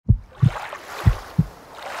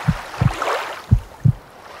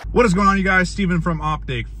What is going on, you guys? Steven from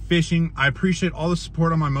Optic Fishing. I appreciate all the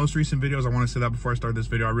support on my most recent videos. I want to say that before I start this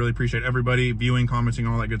video. I really appreciate everybody viewing, commenting,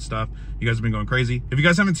 all that good stuff. You guys have been going crazy. If you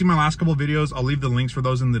guys haven't seen my last couple videos, I'll leave the links for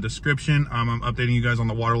those in the description. I'm updating you guys on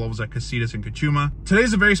the water levels at Casitas and Kachuma.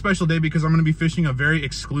 Today's a very special day because I'm going to be fishing a very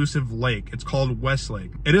exclusive lake. It's called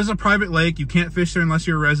Westlake. It is a private lake. You can't fish there unless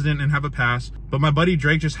you're a resident and have a pass. But my buddy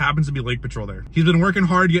Drake just happens to be lake patrol there. He's been working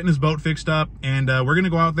hard getting his boat fixed up, and we're going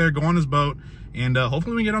to go out there, go on his boat, and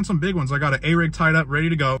hopefully we get on some big ones. I got an A-rig tied up, ready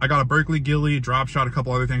to go. I got a Berkeley gilly, drop shot, a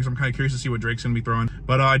couple other things. I'm kind of curious to see what Drake's gonna be throwing.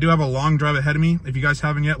 But I do have a long drive ahead of me. If you guys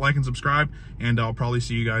haven't yet, like and subscribe, and I'll probably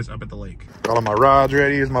see you guys up at the lake. Got all my rods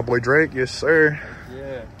ready. Here's my boy Drake. Yes, sir.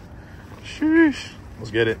 Yeah. Sheesh.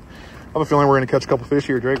 Let's get it. I have a feeling we're gonna catch a couple fish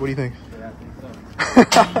here, Drake. What do you think? Yeah, I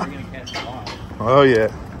think so. We're gonna catch a lot. Oh, yeah.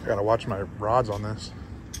 I gotta watch my rods on this.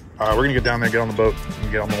 All right, we're gonna get down there, get on the boat, and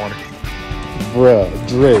get on the water. Bruh,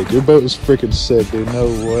 Drake, your boat is freaking sick, dude. No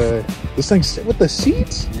way. This thing's with the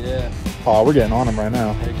seats? Yeah. Oh, we're getting on them right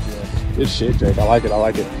now. Heck yeah. Good shit, Drake. I like it. I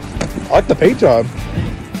like it. I like the paint job.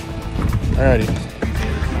 Alrighty.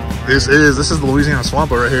 This is the Louisiana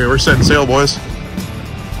swamp boat right here. We're setting sail, boys.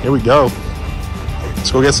 Here we go.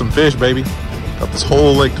 Let's go get some fish, baby. Got this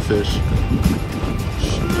whole lake to fish.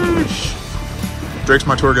 Sheesh. Drake's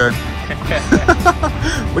my tour guide.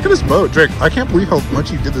 Look at this boat, Drake. I can't believe how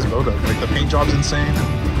much you did this boat up. Like, the paint job's insane.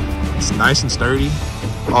 It's nice and sturdy.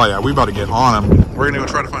 Oh yeah, we about to get on them. We're gonna go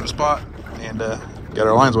try to find a spot and get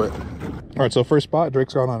our lines wet. All right, so first spot,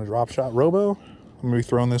 Drake's got on a drop shot robo. I'm gonna be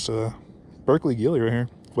throwing this Berkeley gilly right here,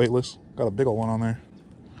 weightless. Got a big old one on there.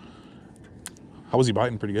 How was he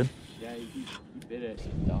biting? Pretty good. Yeah, he bit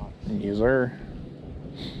it. Dock. Yes, sir.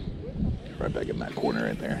 Right back in that corner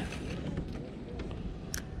right there.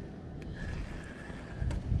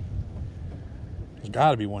 There's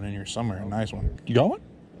got to be one in here somewhere, a nice one. You got one?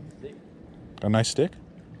 Got a nice stick?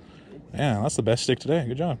 Yeah, that's the best stick today.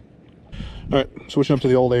 Good job. All right, switching up to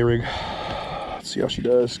the old A-rig. Let's see how she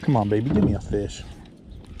does. Come on, baby, give me a fish.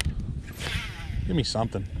 Give me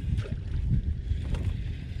something.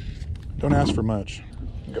 Don't ask for much.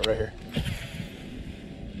 Go right here.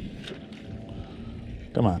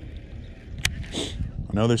 Come on.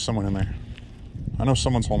 I know there's someone in there. I know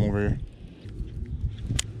someone's home over here.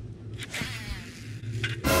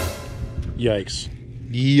 Yikes.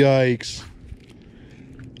 Yikes.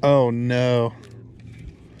 Oh no.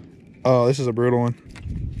 Oh, this is a brutal one.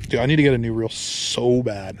 Dude, I need to get a new reel so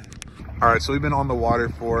bad. All right, so we've been on the water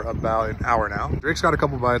for about an hour now. Drake's got a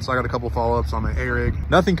couple bites. I got a couple follow-ups on the A-rig.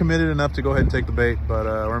 Nothing committed enough to go ahead and take the bait, but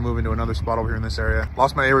we're moving to another spot over here in this area.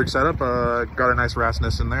 Lost my A-rig setup. Got a nice wrasse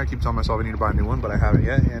nest in there. I keep telling myself I need to buy a new one, but I haven't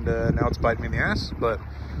yet. And now it's biting me in the ass. But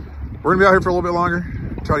we're gonna be out here for a little bit longer.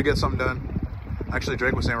 Try to get something done. Actually,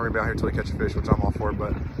 Drake was saying we're gonna be out here till we catch a fish, which I'm all for,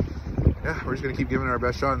 but yeah, we're just gonna keep giving it our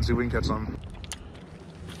best shot and see if we can catch something.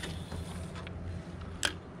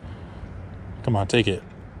 Come on, take it.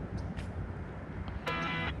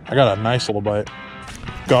 I got a nice little bite.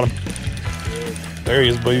 Got him. There he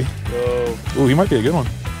is, baby. Ooh, he might be a good one.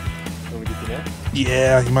 Want me to get the net?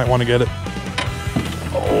 Yeah, you might want to get it.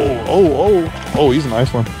 Oh, he's a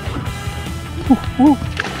nice one. Woo.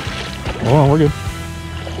 Oh, we're good.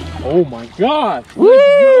 Oh my god!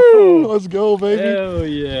 Woo! Let's go, baby. Hell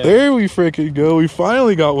yeah. There we freaking go. We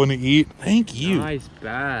finally got one to eat. Thank you. Nice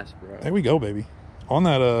bass, bro. There we go, baby. On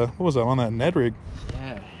that, what was that? On that net rig.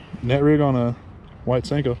 Yeah. Net rig on a white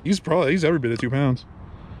Senko. He's every bit of 2 pounds.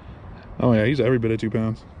 Oh yeah, he's every bit of 2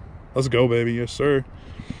 pounds. Let's go, baby. Yes, sir.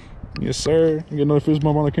 Yes, sir. Get another fist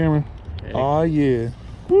bump on the camera. Hey. Oh yeah.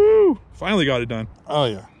 Woo! Finally got it done. Oh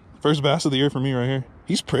yeah. First bass of the year for me right here.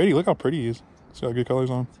 He's pretty. Look how pretty he is. He's got good colors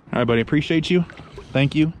on. All right, buddy. Appreciate you.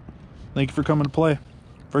 Thank you. Thank you for coming to play.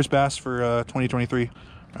 First bass for 2023.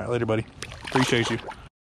 All right, later, buddy. Appreciate you.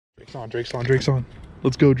 Drake's on. Drake's on. Drake's on.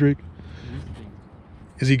 Let's go, Drake.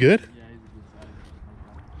 Is he good? Yeah, he's a good size.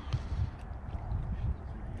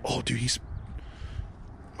 Oh, dude, he's...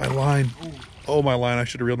 My line. Oh, my line. I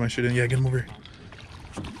should have reeled my shit in. Yeah, get him over here.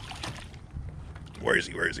 Where is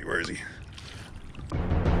he? Where is he? Where is he?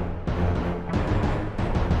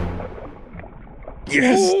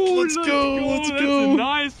 Yes! Oh, let's go! Let's That's go! a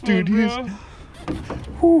nice one, dude, bro.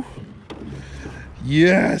 Whew.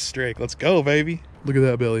 Yes, Drake. Let's go, baby. Look at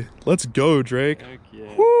that belly. Let's go, Drake. Heck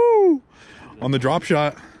yeah. Woo! On the drop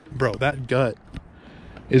shot. Bro, that gut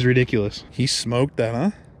is ridiculous. He smoked that,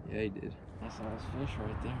 huh? Yeah, he did. That's a nice fish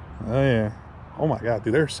right there. Oh, yeah. Oh, my God,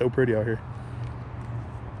 dude. They're so pretty out here.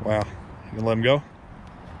 Wow. You gonna let him go?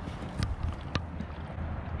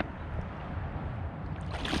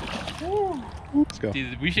 Let's go.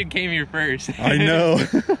 Dude, we should came here first. I know.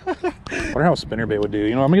 wonder how a spinnerbait would do.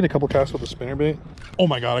 You know, I'm gonna get a couple casts with a spinnerbait. Oh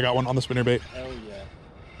my god, I got one on the spinnerbait. Hell yeah.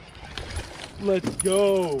 Let's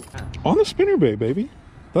go. On the spinnerbait, baby.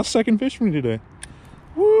 That's second fish for me today.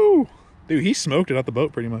 Woo! Dude, he smoked it out the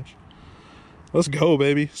boat pretty much. Let's go,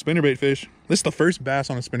 baby. Spinnerbait fish. This is the first bass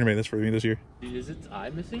on a spinnerbait this for me this year. Dude, is its eye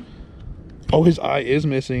missing? Oh, his eye is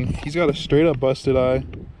missing. He's got a straight up busted eye.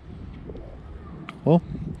 Well,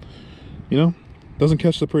 you know, doesn't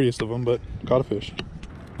catch the prettiest of them, but caught a fish.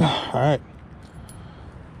 All right.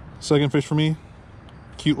 Second fish for me.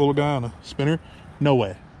 Cute little guy on a spinner. No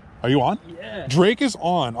way. Are you on? Yeah. Drake is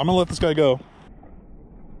on. I'm gonna let this guy go.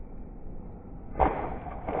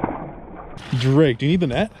 Drake, do you need the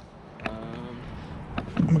net?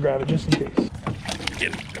 I'm gonna grab it just in case.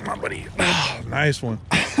 Get it. Come on, buddy. Oh, nice one.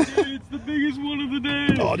 Dude, it's the biggest one of the day.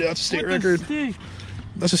 Oh, dude, that's a state What record. the stick?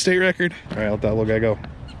 That's a state record. All right, let that little guy go.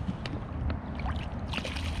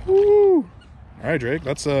 Woo! All right, Drake,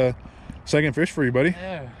 that's a second fish for you, buddy.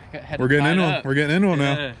 Yeah, We're getting into him. up. We're getting into him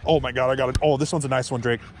now. Yeah. Oh my god, I got it. Oh, this one's a nice one,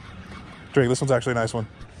 Drake. Drake, this one's actually a nice one.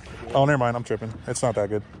 Oh, never mind. I'm tripping. It's not that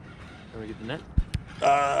good. Can we get the net?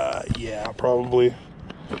 Yeah, probably.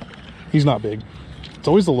 He's not big. It's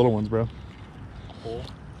always the little ones, bro. Cool.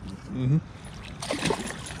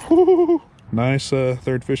 Woo. Nice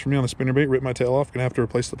third fish for me on the spinnerbait. Ripped my tail off. Gonna have to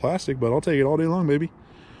replace the plastic, but I'll take it all day long, baby.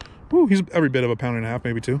 Woo, he's every bit of a pound and a half,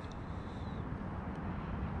 maybe two.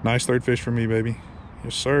 Nice third fish for me, baby.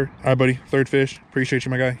 Yes, sir. All right, buddy. Third fish. Appreciate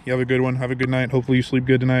you, my guy. You have a good one. Have a good night. Hopefully you sleep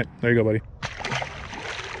good tonight. There you go, buddy.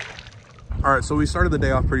 All right, so we started the day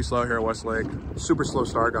off pretty slow here at Westlake. Super slow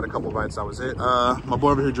start. Got a couple bites. That was it. My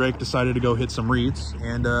boy over here, Drake, decided to go hit some reeds,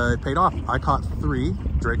 and it paid off. I caught 3.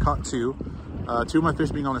 Drake caught 2. 2 of my fish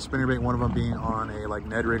being on a spinnerbait, one of them being on a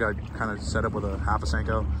Ned rig I kind of set up with a half a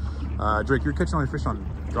Senko. Drake, you're catching all your fish on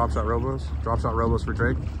drop shot robos for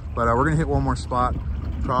Drake. But we're gonna hit one more spot,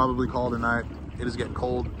 probably call tonight. It is getting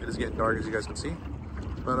cold, it is getting dark, as you guys can see.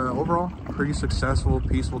 But overall, pretty successful,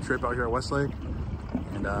 peaceful trip out here at Westlake.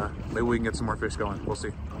 And maybe we can get some more fish going, we'll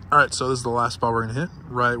see. All right, so this is the last spot we're gonna hit,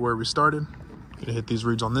 right where we started. Gonna hit these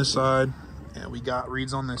reeds on this side, and we got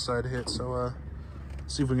reeds on this side to hit, so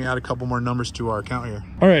see if we can add a couple more numbers to our account here.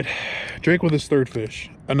 All right, Drake with his third fish,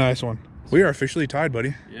 a nice one. We are officially tied,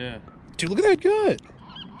 buddy. Yeah. Dude, look at that gut.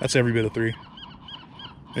 That's every bit of 3,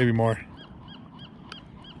 maybe more.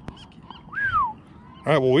 All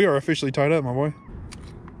right, well, we are officially tied up, my boy.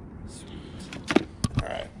 All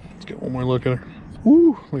right, let's get one more look at her.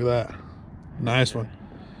 Woo, look at that. Nice one.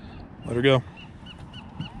 Let her go.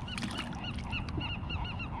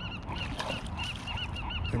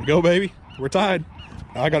 There we go, baby. We're tied.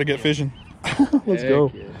 Now I got to get fishing. Let's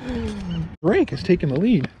go. Yeah. Drake is taking the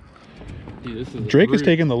lead. Dude, this is Drake is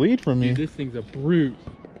taking the lead from me. Dude, this thing's a brute.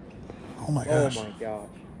 Oh my gosh. Oh my gosh.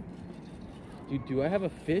 Dude, do I have a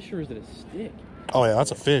fish or is it a stick? Oh yeah,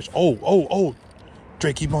 that's a fish. Oh.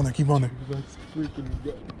 Drake, keep him on there. Keep him on there. That's freaking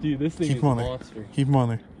dude, this thing Keep is him a on there. monster. Keep him on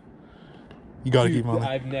there. You got to Dude, keep him on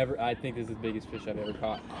there. I think this is the biggest fish I've ever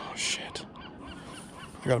caught. Oh shit.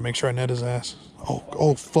 I got to make sure I net his ass.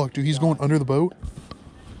 Oh fuck, dude. He's going under the boat.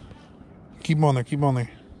 Keep him on there. Keep him on there.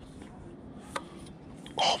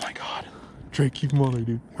 Oh my god. Drake, keep him on there,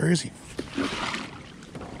 dude. Where is he?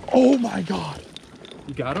 Oh my god.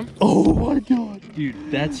 You got him? Oh my god. Dude,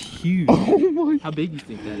 that's huge. Oh my. How big do you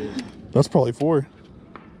think that is? That's probably 4.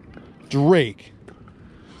 Drake.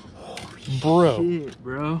 Bro. Shit,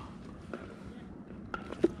 bro.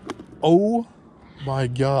 Oh my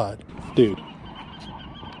god. Dude.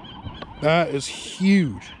 That is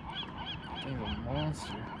huge. That was a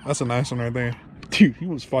monster. That's a nice one right there. Dude, he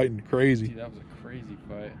was fighting crazy. Dude, that was a crazy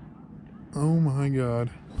fight. Oh my god.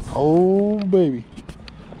 Oh baby.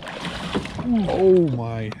 Oh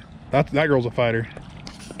my. That girl's a fighter.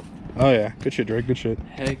 Oh yeah. Good shit, Drake. Good shit.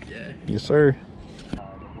 Heck yeah. Yes, sir.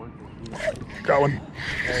 Got one.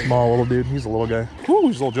 Small little dude. He's a little guy. Ooh,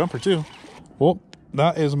 he's a little jumper too. Well,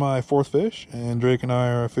 that is my 4th fish, and Drake and I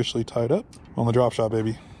are officially tied up on the drop shot,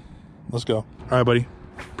 baby. Let's go. All right, buddy.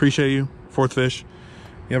 Appreciate you. 4th fish.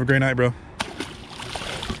 You have a great night, bro.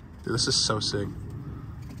 Dude, this is so sick.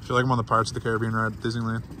 I feel like I'm on the Pirates of the Caribbean ride at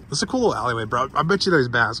Disneyland. This is a cool little alleyway, bro. I bet you there's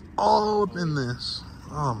bass all up in this.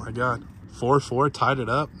 Oh my god. 4-4, tied it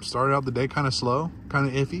up. Started out the day kind of slow, kind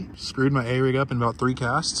of iffy. Screwed my A-rig up in about 3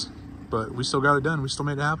 casts, but we still got it done. We still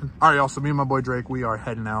made it happen. All right, y'all. So me and my boy Drake, we are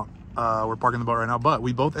heading out. We're parking the boat right now, but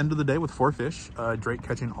we both ended the day with 4 fish. Drake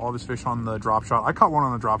catching all of his fish on the drop shot. I caught one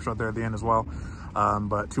on the drop shot there at the end as well.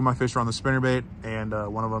 But 2 of my fish are on the spinnerbait, and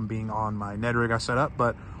one of them being on my Ned rig I set up.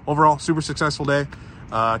 But overall, super successful day.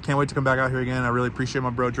 Can't wait to come back out here again. I really appreciate my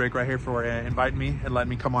bro Drake right here for inviting me and letting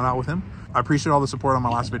me come on out with him. I appreciate all the support on my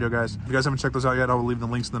last video, guys. If you guys haven't checked those out yet, I will leave the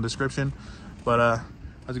links in the description. But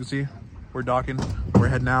as you can see, we're docking, we're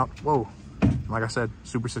heading out. Whoa. Like I said,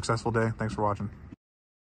 super successful day. Thanks for watching.